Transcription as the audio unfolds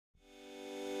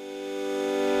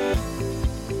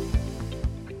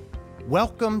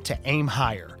Welcome to Aim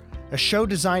Higher, a show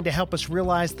designed to help us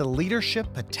realize the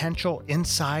leadership potential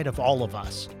inside of all of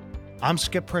us. I'm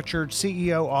Skip Pritchard,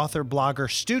 CEO, author,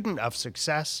 blogger, student of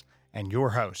success, and your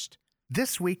host.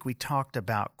 This week we talked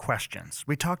about questions.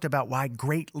 We talked about why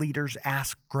great leaders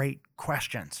ask great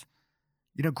questions.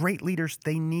 You know, great leaders,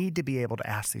 they need to be able to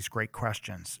ask these great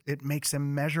questions. It makes a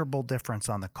measurable difference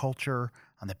on the culture,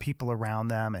 on the people around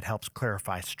them. It helps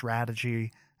clarify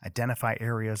strategy, identify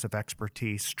areas of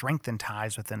expertise, strengthen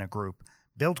ties within a group,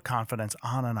 build confidence,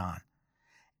 on and on.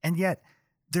 And yet,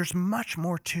 there's much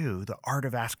more to the art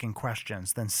of asking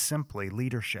questions than simply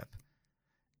leadership.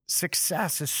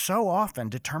 Success is so often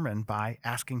determined by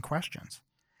asking questions.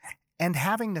 And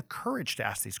having the courage to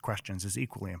ask these questions is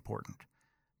equally important.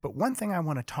 But one thing I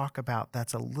want to talk about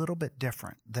that's a little bit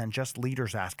different than just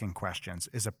leaders asking questions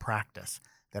is a practice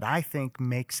that I think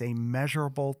makes a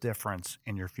measurable difference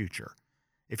in your future.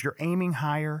 If you're aiming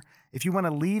higher, if you want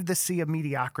to leave the sea of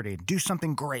mediocrity and do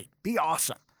something great, be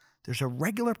awesome, there's a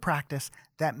regular practice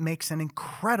that makes an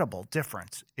incredible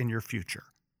difference in your future.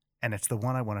 And it's the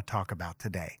one I want to talk about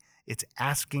today. It's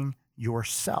asking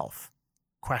yourself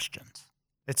questions.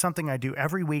 It's something I do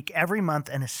every week, every month,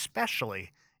 and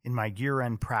especially in my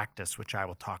year-end practice, which I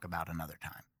will talk about another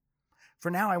time.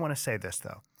 For now, I want to say this,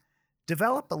 though.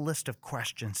 Develop a list of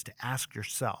questions to ask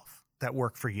yourself that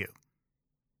work for you.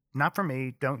 Not for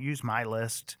me, don't use my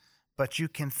list, but you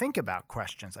can think about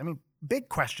questions. I mean, big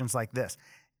questions like this.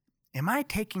 Am I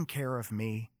taking care of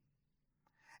me?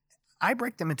 I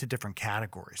break them into different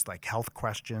categories, like health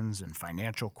questions and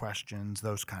financial questions,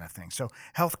 those kind of things. So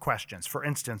health questions, for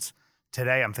instance,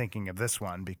 today I'm thinking of this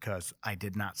one because I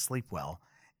did not sleep well.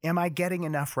 Am I getting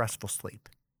enough restful sleep?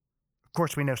 Of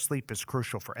course, we know sleep is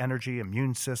crucial for energy,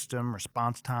 immune system,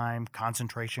 response time,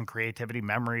 concentration, creativity,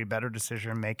 memory, better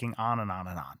decision-making, on and on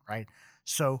and on, right?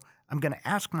 So I'm going to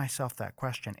ask myself that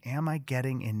question, am I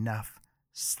getting enough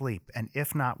sleep? And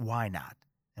if not, why not?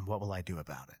 And what will I do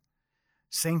about it?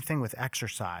 Same thing with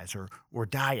exercise or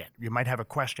diet. You might have a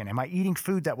question, am I eating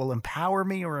food that will empower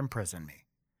me or imprison me?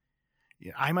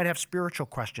 I might have spiritual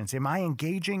questions. Am I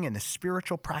engaging in the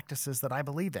spiritual practices that I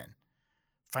believe in?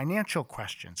 Financial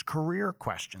questions, career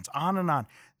questions, on and on.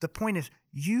 The point is,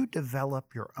 you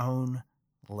develop your own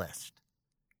list.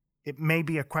 It may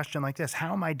be a question like this: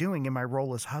 how am I doing in my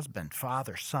role as husband,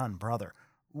 father, son, brother?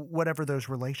 Whatever those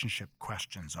relationship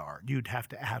questions are. You'd have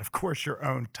to add, of course, your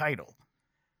own title.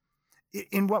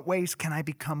 In what ways can I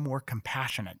become more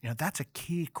compassionate? You know, that's a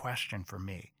key question for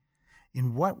me.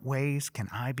 In what ways can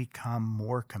I become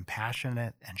more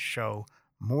compassionate and show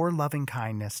more loving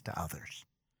kindness to others?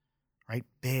 Right?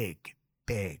 Big,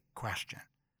 big question.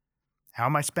 How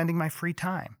am I spending my free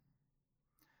time?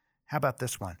 How about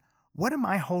this one? What am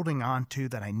I holding on to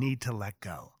that I need to let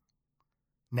go?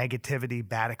 Negativity,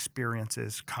 bad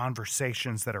experiences,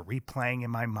 conversations that are replaying in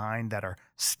my mind that are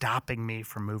stopping me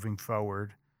from moving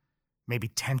forward. Maybe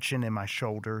tension in my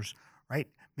shoulders, right?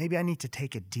 Maybe I need to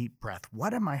take a deep breath.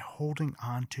 What am I holding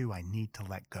on to I need to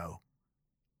let go?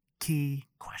 Key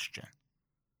question.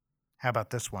 How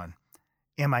about this one?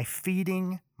 Am I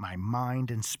feeding my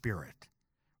mind and spirit?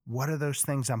 What are those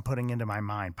things I'm putting into my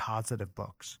mind? Positive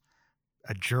books,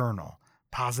 a journal,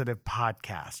 positive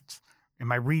podcasts.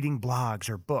 Am I reading blogs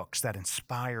or books that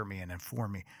inspire me and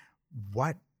inform me?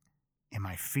 What am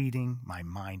I feeding my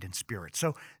mind and spirit?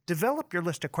 So develop your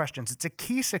list of questions. It's a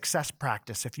key success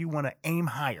practice if you want to aim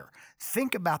higher.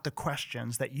 Think about the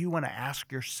questions that you want to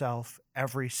ask yourself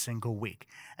every single week.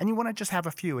 And you want to just have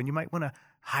a few, and you might want to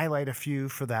highlight a few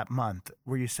for that month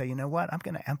where you say, you know what, I'm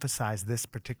going to emphasize this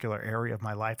particular area of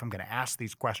my life. I'm going to ask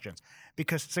these questions,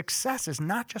 because success is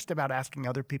not just about asking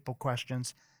other people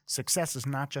questions. Success is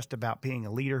not just about being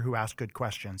a leader who asks good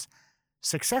questions.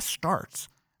 Success starts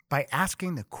by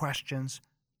asking the questions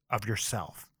of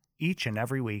yourself each and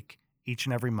every week, each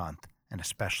and every month, and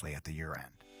especially at the year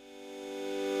end.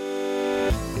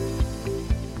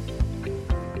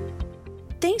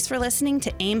 Thanks for listening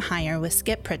to Aim Higher with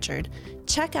Skip Pritchard.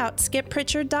 Check out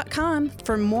skippritchard.com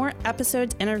for more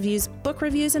episodes, interviews, book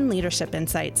reviews, and leadership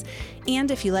insights. And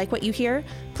if you like what you hear,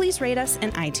 please rate us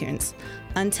in iTunes.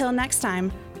 Until next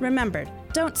time, remember,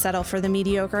 don't settle for the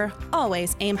mediocre,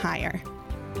 always aim higher.